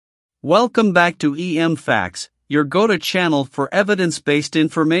Welcome back to EM Facts, your go-to channel for evidence-based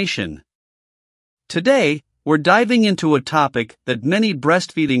information. Today, we're diving into a topic that many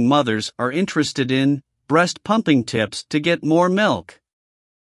breastfeeding mothers are interested in: breast pumping tips to get more milk.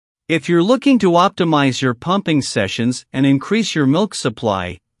 If you're looking to optimize your pumping sessions and increase your milk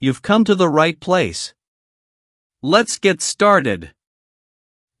supply, you've come to the right place. Let's get started.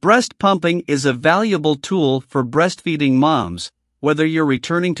 Breast pumping is a valuable tool for breastfeeding moms, whether you're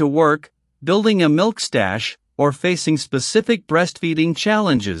returning to work, building a milk stash, or facing specific breastfeeding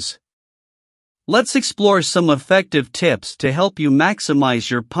challenges. Let's explore some effective tips to help you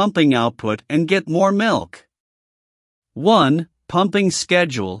maximize your pumping output and get more milk. 1. Pumping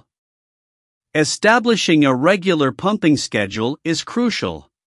schedule. Establishing a regular pumping schedule is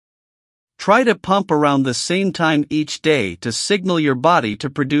crucial. Try to pump around the same time each day to signal your body to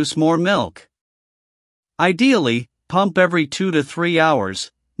produce more milk. Ideally, pump every 2 to 3 hours,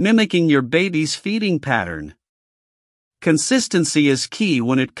 mimicking your baby's feeding pattern. Consistency is key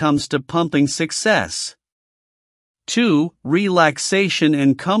when it comes to pumping success. 2. Relaxation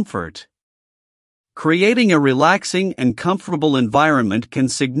and comfort. Creating a relaxing and comfortable environment can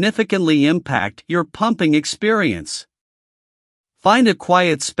significantly impact your pumping experience. Find a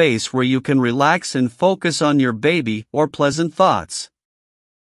quiet space where you can relax and focus on your baby or pleasant thoughts.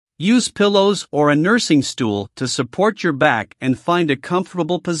 Use pillows or a nursing stool to support your back and find a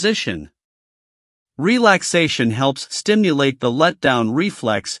comfortable position. Relaxation helps stimulate the letdown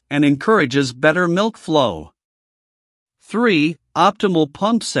reflex and encourages better milk flow. 3. Optimal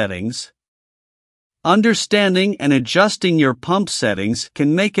pump settings. Understanding and adjusting your pump settings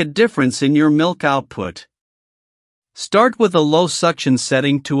can make a difference in your milk output. Start with a low suction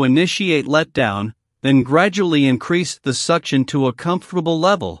setting to initiate letdown, then gradually increase the suction to a comfortable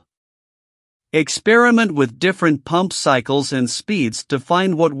level. Experiment with different pump cycles and speeds to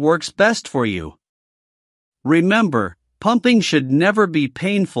find what works best for you. Remember, pumping should never be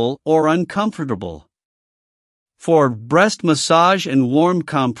painful or uncomfortable. 4. Breast massage and warm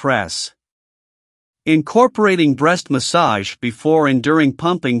compress. Incorporating breast massage before and during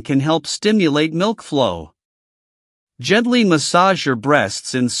pumping can help stimulate milk flow. Gently massage your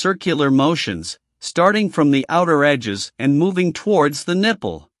breasts in circular motions, starting from the outer edges and moving towards the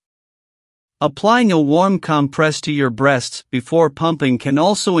nipple. Applying a warm compress to your breasts before pumping can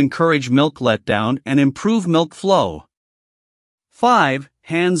also encourage milk letdown and improve milk flow. 5.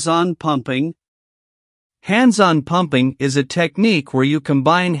 Hands-on pumping. Hands-on pumping is a technique where you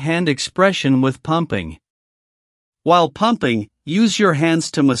combine hand expression with pumping. While pumping, use your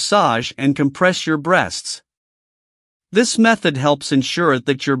hands to massage and compress your breasts. This method helps ensure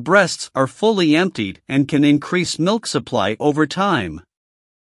that your breasts are fully emptied and can increase milk supply over time.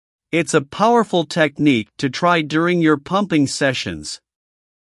 It's a powerful technique to try during your pumping sessions.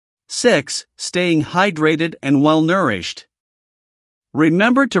 6. Staying hydrated and well-nourished.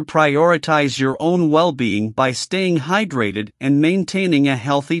 Remember to prioritize your own well-being by staying hydrated and maintaining a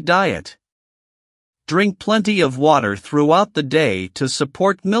healthy diet. Drink plenty of water throughout the day to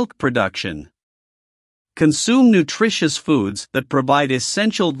support milk production. Consume nutritious foods that provide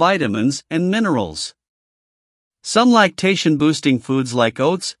essential vitamins and minerals. Some lactation-boosting foods like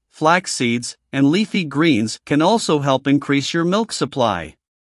oats, flax seeds, and leafy greens can also help increase your milk supply.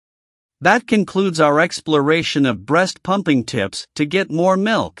 That concludes our exploration of breast pumping tips to get more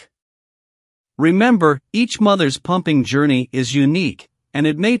milk. Remember, each mother's pumping journey is unique, and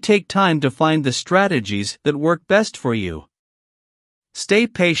it may take time to find the strategies that work best for you. Stay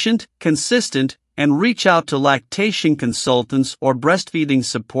patient, consistent, and reach out to lactation consultants or breastfeeding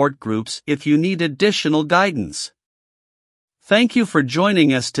support groups if you need additional guidance. Thank you for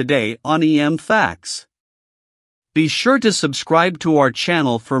joining us today on EM Facts. Be sure to subscribe to our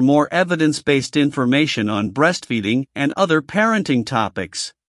channel for more evidence-based information on breastfeeding and other parenting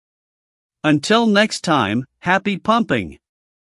topics. Until next time, happy pumping!